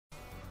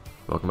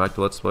Welcome back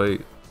to Let's Play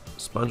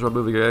Spongebob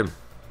movie game.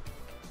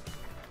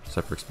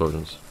 Except for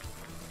explosions.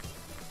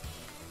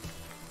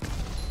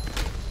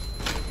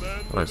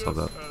 Oh, I just love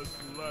that.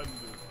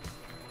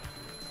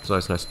 It's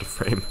always nice to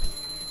frame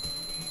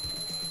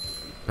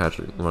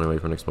Patrick running away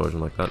from an explosion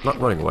like that. Not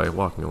running away,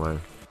 walking away.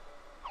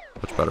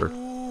 Much better.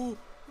 Oh,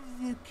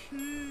 the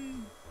key.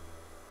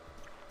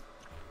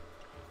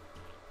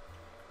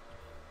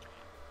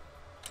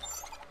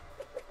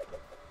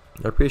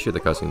 I appreciate the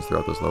cutscenes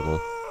throughout this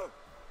level.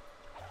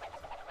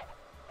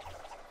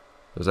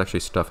 There's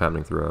actually stuff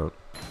happening throughout.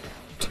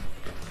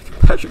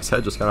 Patrick's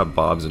head just kind of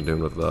bobs and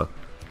doomed with the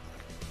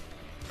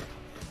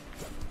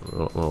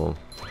little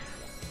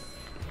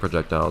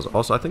projectiles.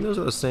 Also, I think those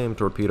are the same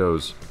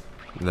torpedoes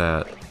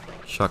that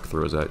Chuck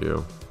throws at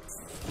you.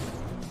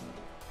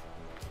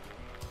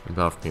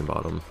 About from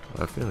bottom.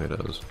 I feel like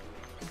it is.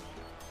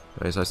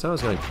 Anyways, I said I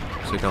was going to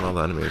take down all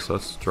the enemies, so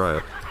let's try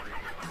it.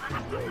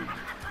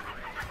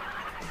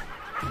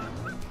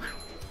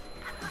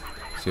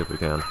 See if we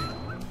can.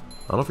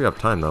 I don't know if we have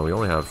time though, we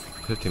only have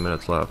 15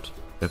 minutes left,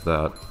 if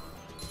that.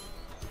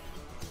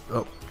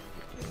 Oh.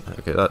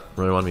 Okay, that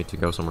really wanted me to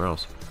go somewhere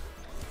else.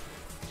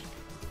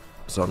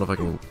 So I don't know if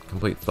I can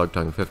complete Thug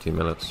Tug in 15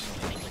 minutes.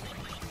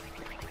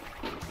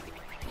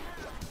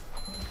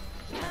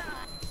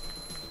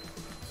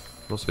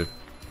 We'll see.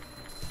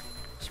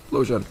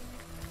 Explosion!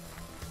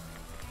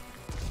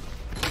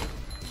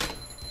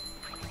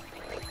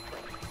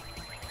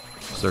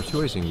 So there are two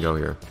ways you can go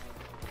here.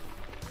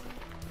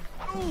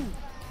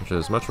 Which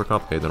is much more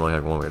complicated than only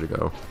having one way to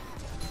go.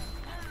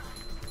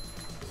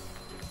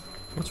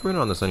 What's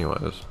written on this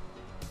anyways?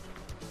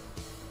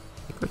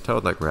 I could tell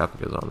what that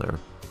graphic is on there.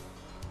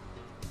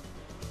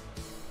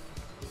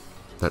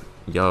 That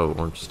yellow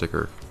orange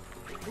sticker.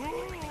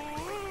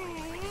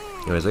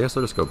 Anyways, I guess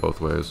I'll just go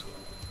both ways.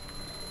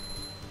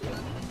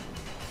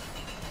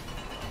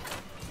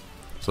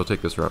 So I'll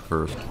take this route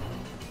first.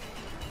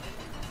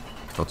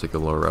 I'll take the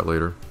lower route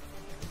later.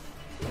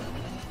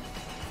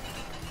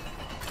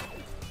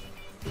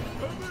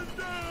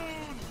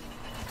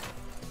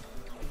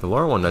 The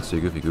lower one nets you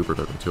a Goofy Goober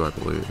token too, I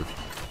believe.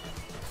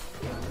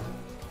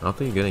 I don't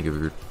think you get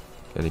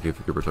any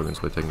Goofy Goober tokens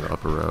by taking the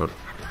upper route.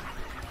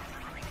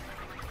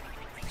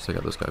 Let's take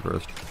out this guy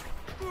first.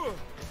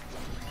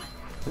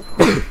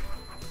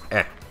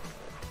 Eh.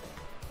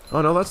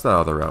 Oh no, that's the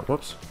other route.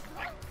 Whoops.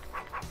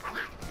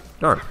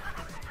 Darn.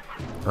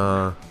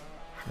 I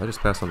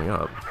just passed something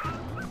up.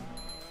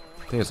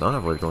 I think it's not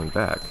avoid going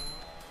back.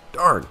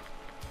 Darn!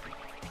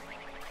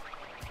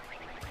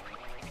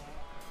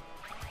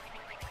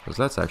 Because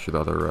that's actually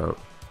the other route.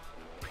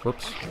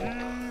 Whoops.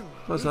 Oh,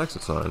 there's an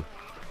exit sign.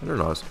 I didn't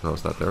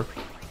notice that there.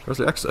 Where's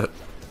the exit?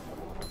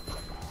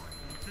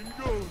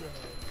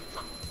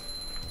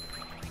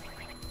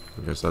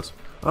 I guess that's...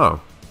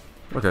 Oh.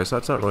 Okay, so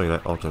that's not really an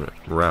alternate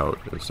route.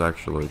 It's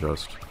actually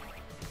just...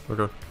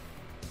 Okay.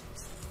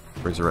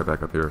 Brings it right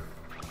back up here.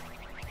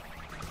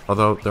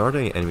 Although, there aren't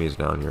any enemies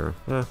down here.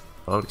 I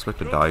don't expect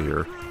to die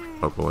here.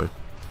 Hopefully.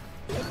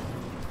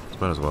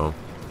 Just might as well.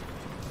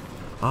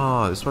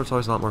 Ah, this part's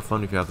always a lot more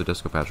fun if you have the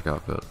Disco Patrick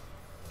outfit.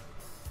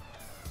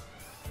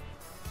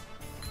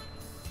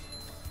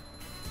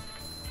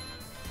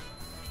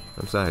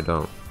 I'm sad I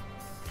don't.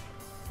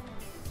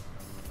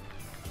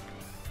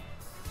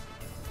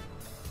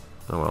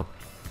 Oh well.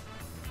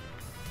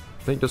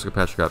 I think Disco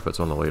Patrick outfit's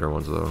on the later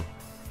ones though.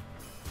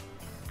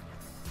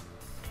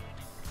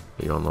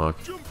 That you unlock.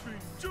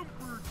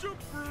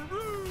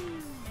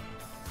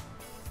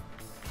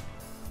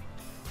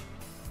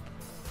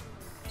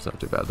 It's not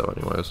too bad though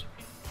anyways.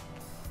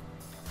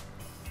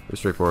 Pretty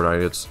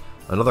straightforward. It's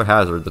another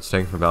hazard that's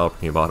taken from Battle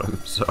from the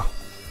bottom, so.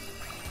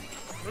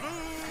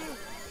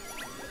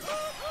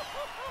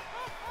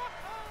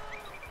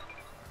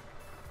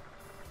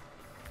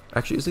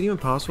 Actually, is it even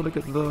possible to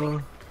get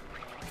the...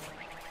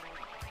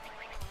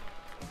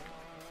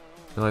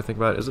 Now I think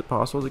about it, is it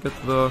possible to get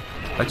the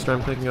extra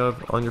I'm thinking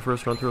of on your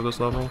first run through of this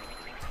level?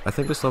 I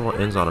think this level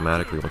ends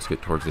automatically once you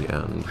get towards the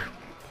end.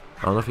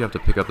 I don't know if you have to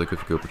pick up the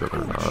Goofy Goober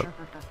token or not.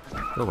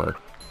 No way.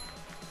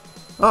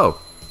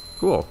 Oh!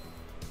 Cool.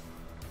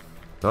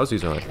 That was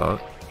easier than I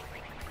thought.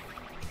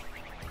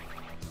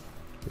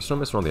 We're still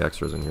missing all the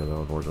extras in here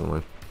though,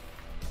 unfortunately.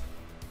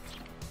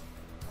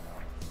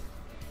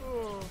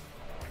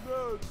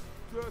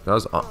 That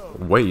was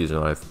way easier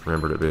than I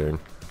remembered it being. I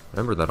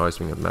remember that always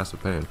being a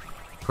massive pain.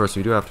 Of course,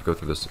 we do have to go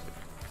through this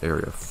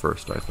area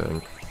first, I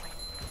think.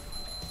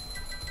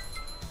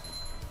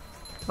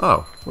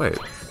 Oh, wait.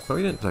 But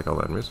we didn't take all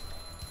the enemies.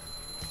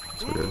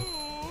 That's weird.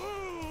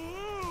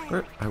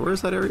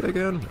 Where's that area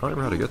again? I don't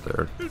remember how to get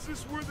there. Is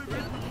this where they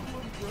make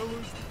little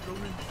umbrellas that go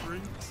in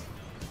drinks?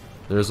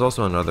 There's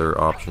also another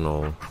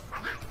optional...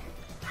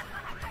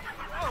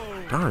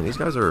 Darn, these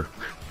guys are...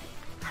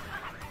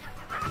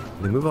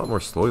 They move a lot more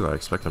slowly than I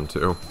expect them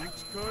to.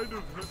 It's kind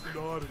of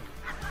hypnotic.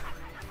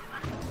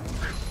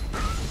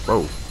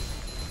 Whoa.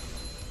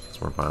 It's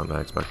more violent than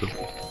I expected.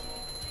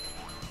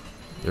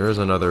 There is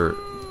another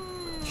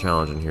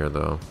challenge in here,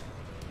 though.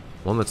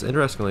 One that's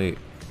interestingly,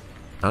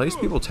 at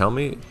least people tell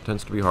me,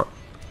 tends to be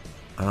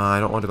I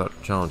don't want to do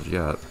that challenge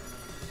yet.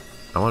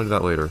 I want to do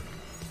that later.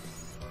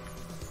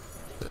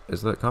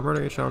 Is the combat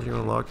renegade challenge even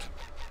unlocked?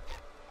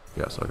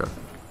 Yes, okay.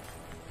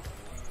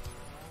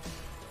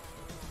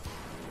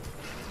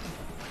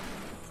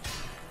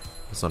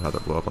 Let's not have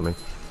that blow up on me.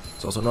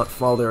 Let's also not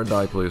fall there and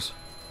die, please.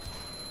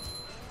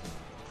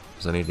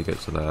 Because I need to get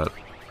to that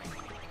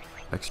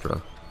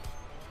extra.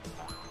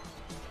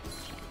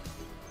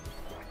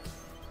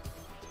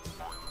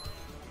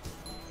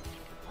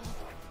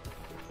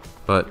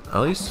 But at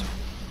least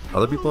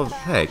other people have...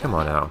 Hey, come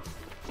on now.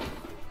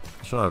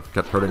 I should have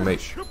kept hurting me.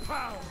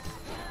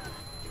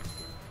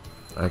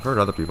 I've heard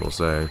other people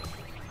say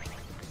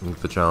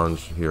the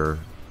challenge here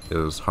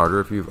is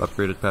harder if you've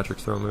upgraded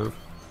Patrick's throw move.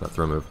 Not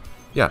throw move.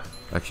 Yeah,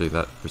 actually,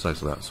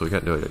 precisely that. So we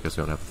can't do it yet because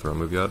we don't have the throw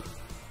move yet.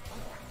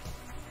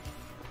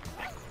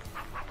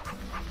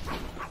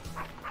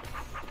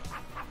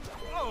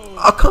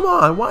 Oh, come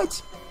on,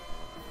 what?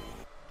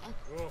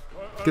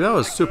 Okay, that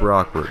was super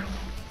awkward.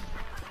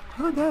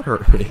 How did that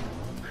hurt me?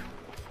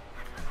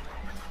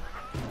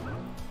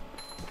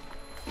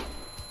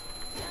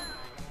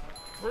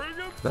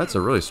 That's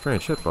a really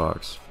strange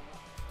hitbox.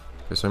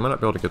 Okay, so I might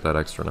not be able to get that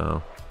extra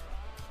now.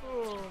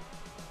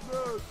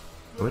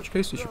 In which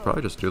case, you should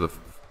probably just do the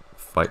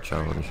fight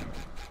challenge.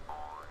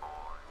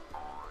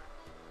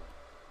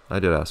 I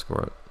did ask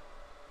for it.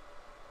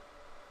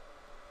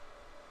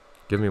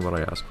 Give me what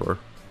I asked for.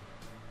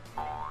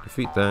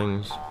 Defeat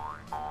things.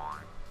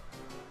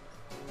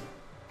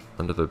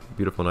 Under the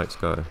beautiful night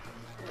sky.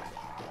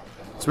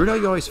 It's weird how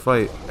you always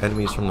fight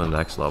enemies from the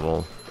next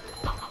level.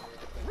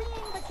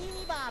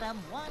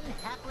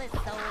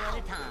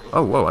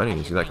 Oh, whoa, I didn't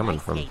even see that coming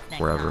from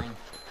wherever.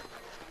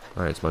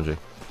 Alright, Spongy.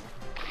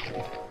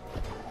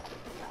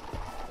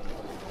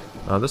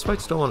 This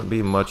fight still wouldn't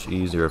be much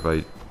easier if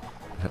I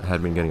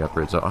had been getting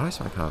upgrades. So I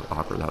saw kind of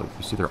awkward how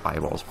you see their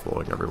eyeballs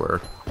floating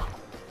everywhere.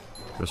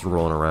 Just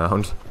rolling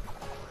around.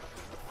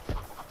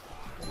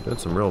 Doing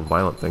some real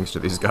violent things to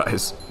these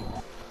guys.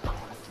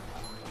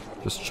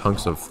 Just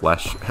chunks of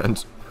flesh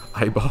and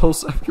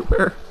eyeballs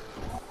everywhere.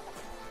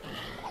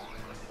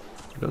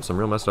 Doing some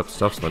real messed up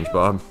stuff,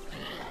 Spongebob.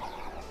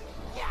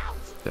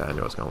 Yeah, I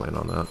knew I was gonna land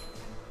on that.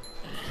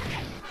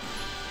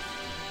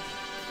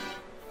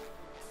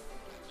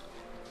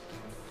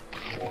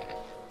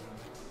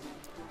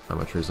 Not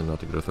much reason not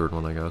to get a third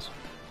one, I guess.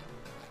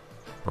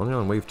 We're only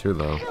on wave 2,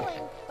 though.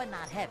 But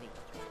not heavy.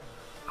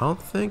 I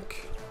don't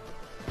think...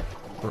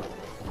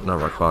 Not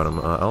rock bottom.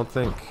 I don't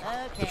think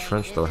the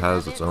trench, though,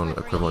 has its own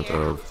equivalent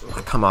of...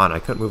 Oh, come on, I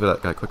couldn't move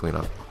that guy quickly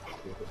enough.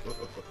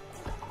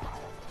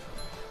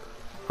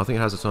 I don't think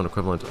it has its own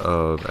equivalent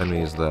of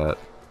enemies that...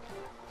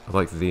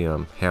 like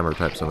the hammer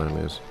types of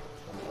enemies.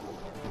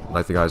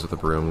 Like the guys with the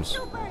brooms.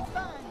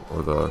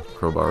 Or the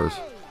crowbars.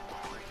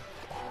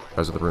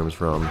 Guys with the brooms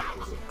from...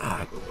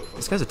 Ah,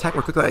 this guy's attack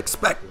more quickly than I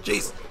expect!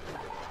 Jeez!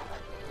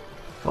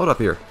 Hold up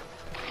here.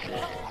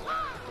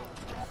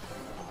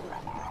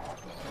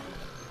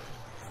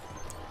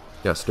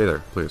 Yeah, stay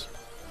there, please.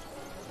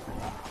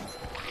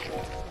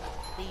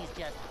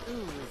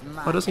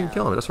 Oh, it doesn't even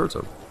kill him, it just hurts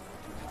him.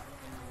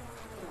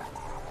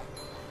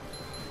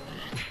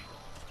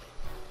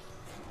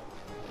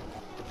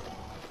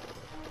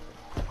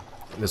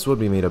 This would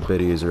be made a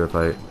bit easier if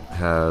I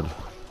had...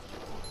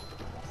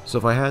 So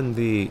if I had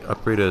the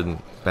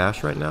upgraded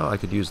bash right now, I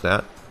could use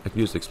that. I could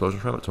use the explosion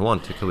from it to one,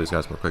 to kill these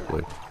guys more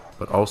quickly.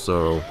 But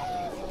also,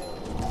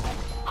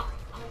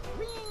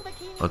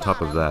 on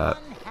top of that,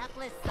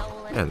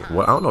 and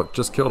well, I don't know, it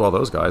just killed all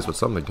those guys, but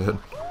something did.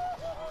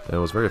 And it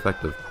was very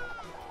effective.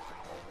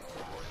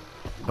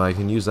 But I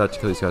can use that to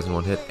kill these guys in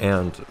one hit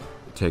and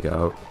take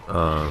out,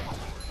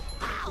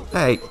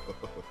 hey!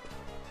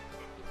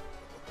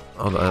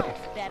 All the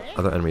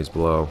other enemies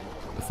below,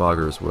 the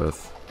foggers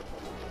with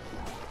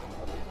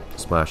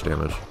splash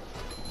damage.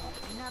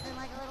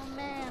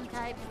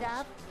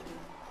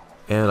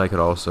 And I could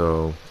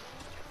also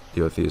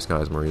deal with these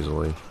guys more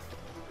easily.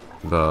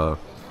 The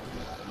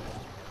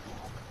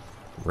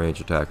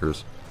range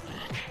attackers.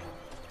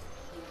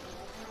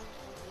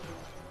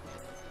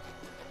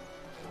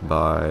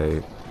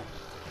 By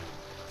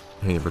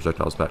hanging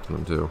projectiles back to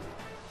them too.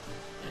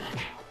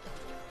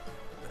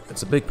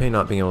 It's a big pain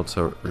not being able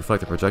to reflect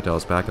the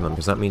projectiles back in them,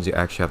 because that means you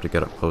actually have to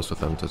get up close with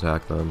them to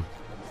attack them.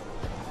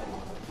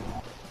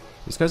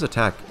 These guys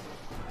attack...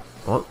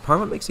 Well, part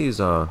of what makes these,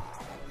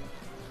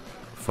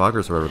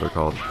 foggers, or whatever they're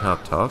called, kind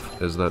of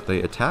tough, is that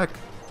they attack...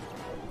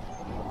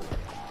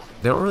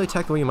 They don't really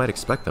attack the way you might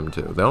expect them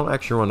to. They don't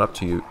actually run up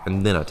to you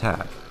and then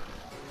attack.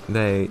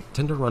 They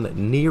tend to run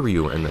near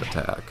you and then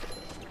attack.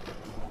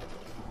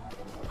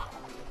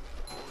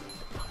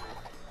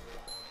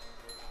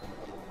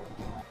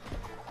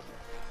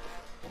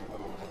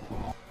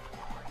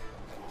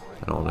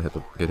 I don't want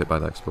to get hit by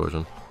that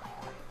explosion.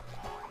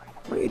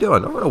 What are you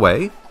doing? Don't run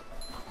away!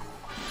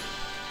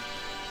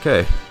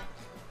 Okay.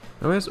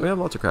 We have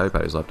lots of Krabby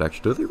Patties left,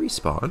 actually. Do they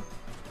respawn?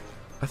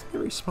 I think they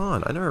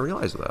respawn. I never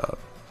realized that.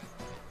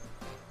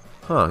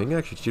 Huh, you can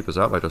actually cheap us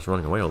out by just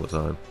running away all the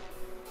time.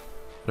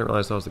 I didn't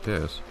realize that was the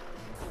case.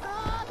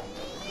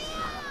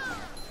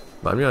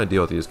 But I'm gonna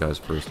deal with these guys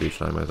first each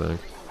time, I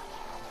think.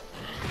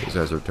 These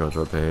guys are too much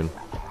of a pain.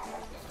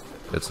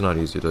 It's not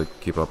easy to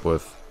keep up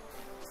with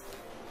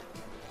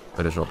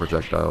additional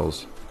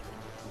projectiles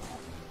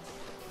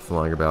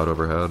flying about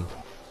overhead.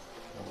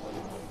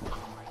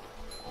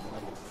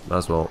 Might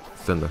as well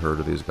thin the herd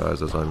of these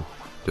guys as I'm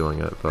doing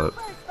it, but...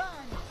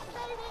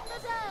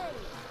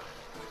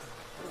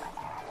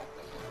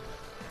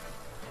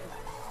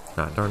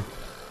 Ah, darn.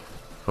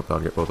 Hope I'll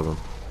get both of them.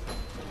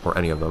 Or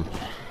any of them.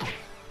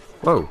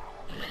 Whoa!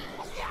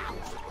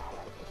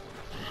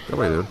 Go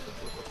away, dude.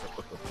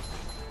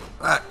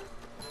 Ah!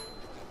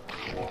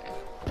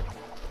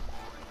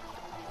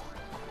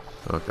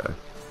 Okay.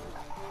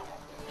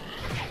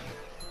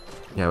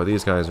 Yeah, but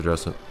these guys are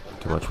just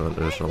too much of an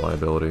additional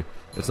liability.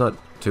 It's not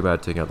too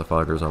bad taking out the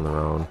foggers on their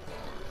own.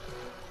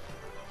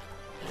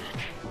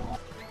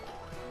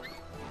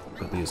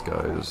 But these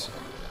guys,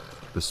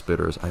 the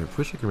spitters, I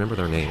wish I could remember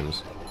their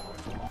names.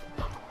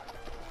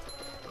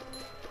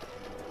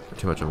 They're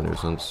too much of a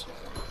nuisance.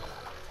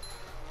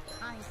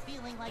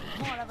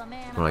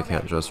 When I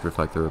can't just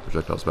reflect their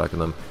projectiles back in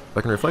them. If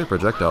I can reflect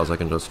projectiles, I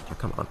can just, oh,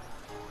 come on,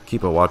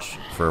 keep a watch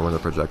for when the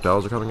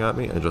projectiles are coming at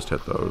me and just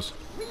hit those.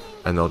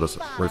 And they'll just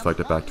reflect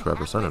it back to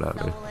whoever sent it at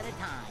me.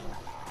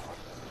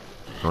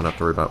 I don't have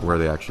to worry about where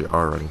they actually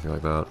are or anything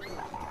like that.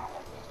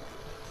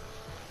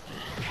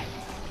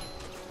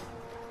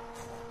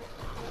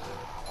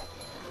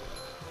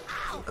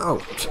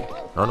 Oh!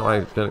 Oh no, I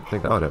didn't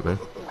think that would hit me.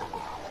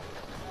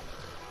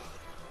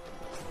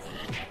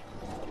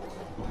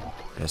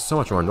 It's so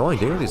much more annoying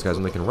dealing with these guys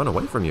when they can run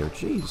away from you.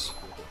 Jeez.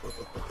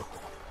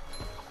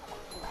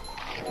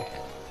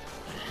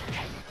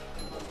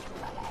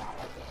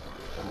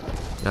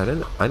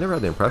 Yeah, I never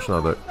had the impression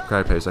though that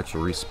Crypace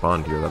actually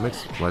respawned here. That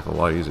makes life a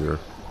lot easier.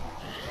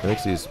 It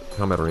makes these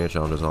combat arena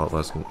challenges a lot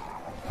less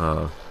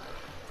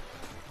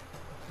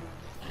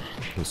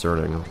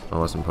concerning, a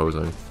lot less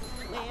imposing.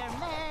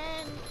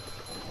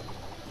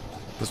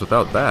 Because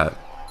without that,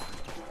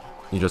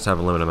 you just have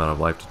a limited amount of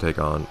life to take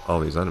on all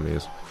these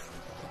enemies.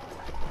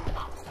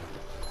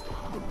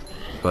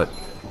 But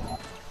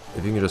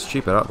if you can just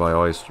cheap it up by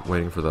always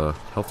waiting for the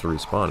health to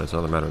respawn, it's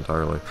another matter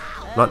entirely.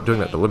 I'm not doing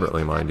that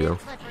deliberately, mind you.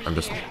 I'm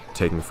just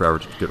taking forever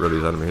to get rid of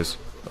these enemies.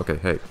 Okay,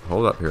 hey,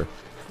 hold up here.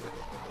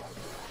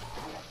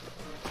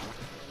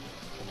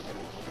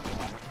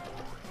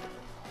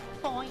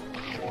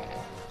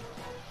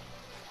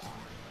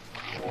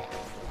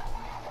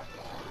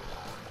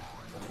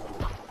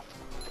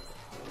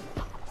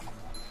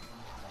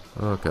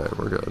 Okay,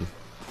 we're good.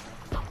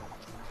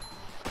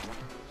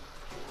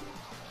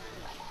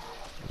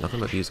 Nothing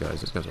but these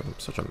guys. These guys are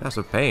such a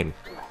massive pain.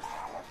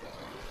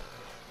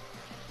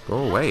 Go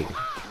away.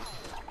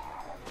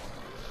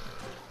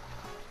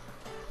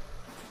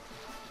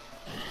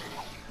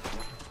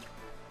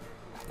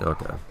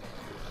 Okay.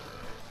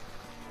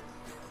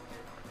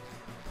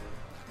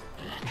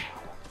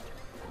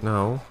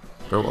 No.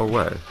 Go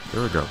away.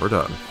 There we go. We're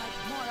done.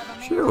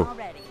 Phew.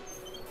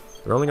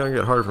 They're only gonna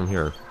get harder from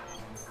here.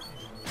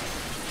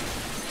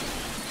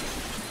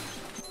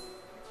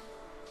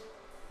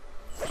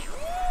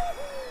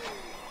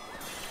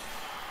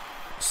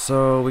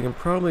 So we can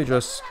probably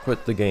just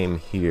quit the game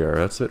here.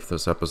 That's it for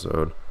this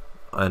episode.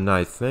 And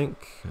I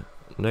think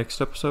next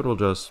episode we'll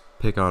just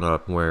pick on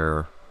up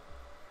where...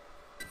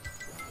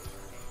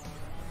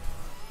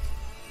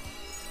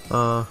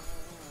 Actually,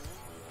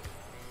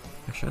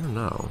 I don't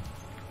know.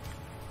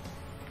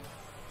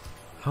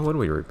 How would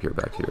we appear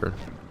back here?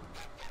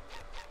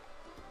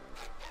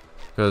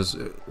 Because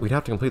we'd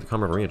have to complete the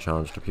Combat Arena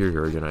Challenge to appear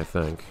here again, I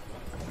think.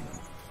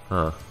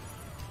 Huh.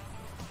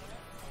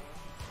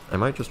 I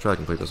might just try to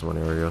complete this one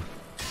area.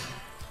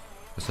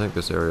 I think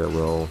this area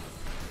will...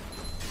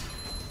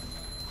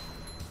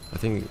 I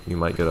think you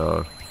might get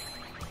a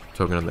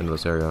token at the end of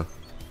this area.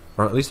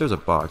 Or at least there's a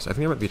box. I think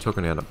there might be a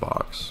token and a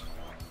box.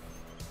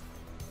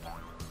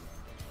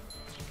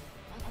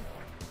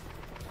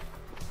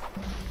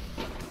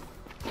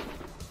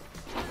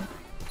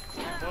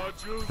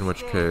 In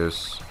which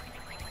case...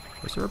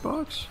 Is there a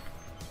box?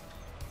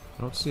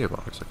 I don't see a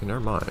box. Okay, never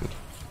mind.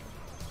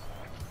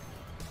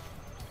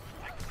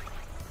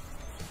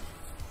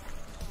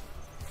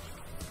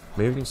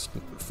 Maybe we can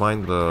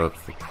find the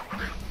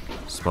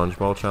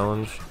Spongebob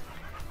challenge.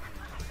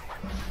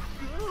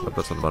 Oh,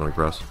 that's on the bottom of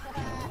the grass.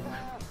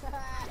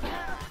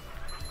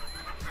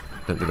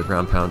 Didn't do the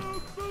ground pound.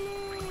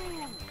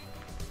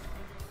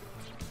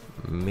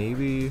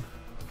 Maybe...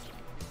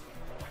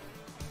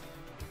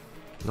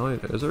 No,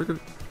 is there a good...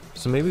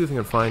 So maybe if we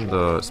can find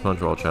the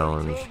Spongebob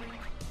challenge,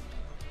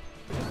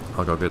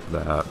 I'll go get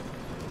that.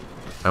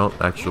 I won't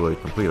actually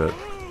complete it,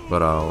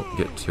 but I'll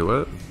get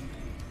to it.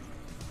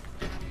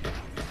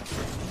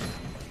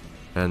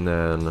 And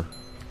then...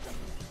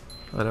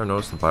 I never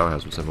noticed the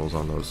biohazard symbols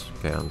on those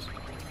cans.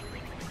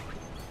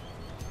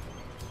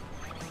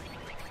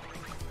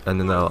 And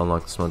then that'll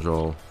unlock the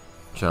Spongebob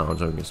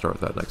challenge, and we can start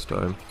with that next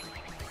time.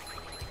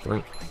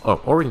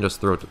 Oh, or we can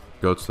just go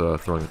to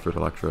throwing the fruit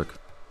electric.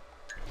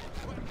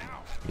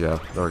 Yeah,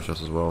 that works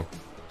just as well.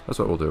 That's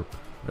what we'll do.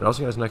 And I'll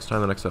see you guys next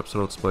time. The next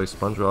episode, let's play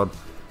Spongebob,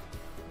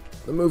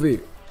 the movie,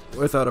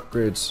 without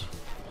upgrades.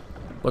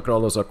 Look at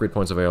all those upgrade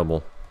points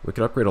available. We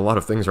could upgrade a lot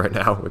of things right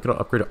now. We could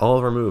upgrade all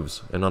of our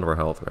moves and none of our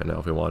health right now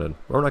if we wanted.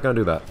 But we're not going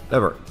to do that.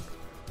 Ever.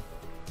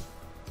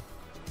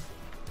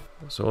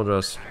 So we'll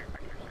just...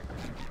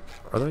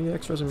 Are there any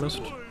extras I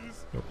missed?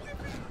 Nope.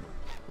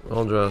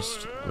 We'll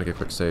just make a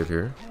quick save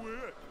here.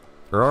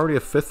 We're already a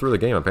fifth through the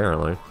game,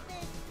 apparently.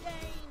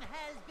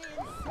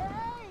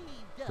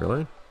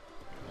 Really?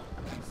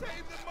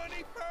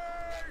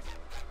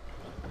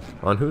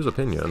 On whose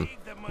opinion?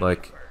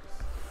 Like...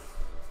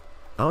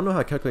 I don't know how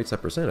it calculates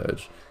that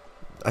percentage.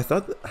 I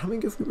thought... How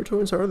many gift Goober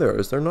tokens are there?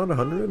 Is there not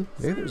 100?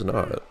 Maybe there's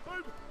not.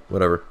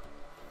 Whatever.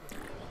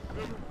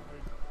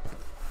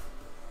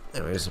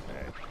 Anyways.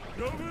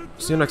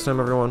 See you next time,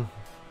 everyone.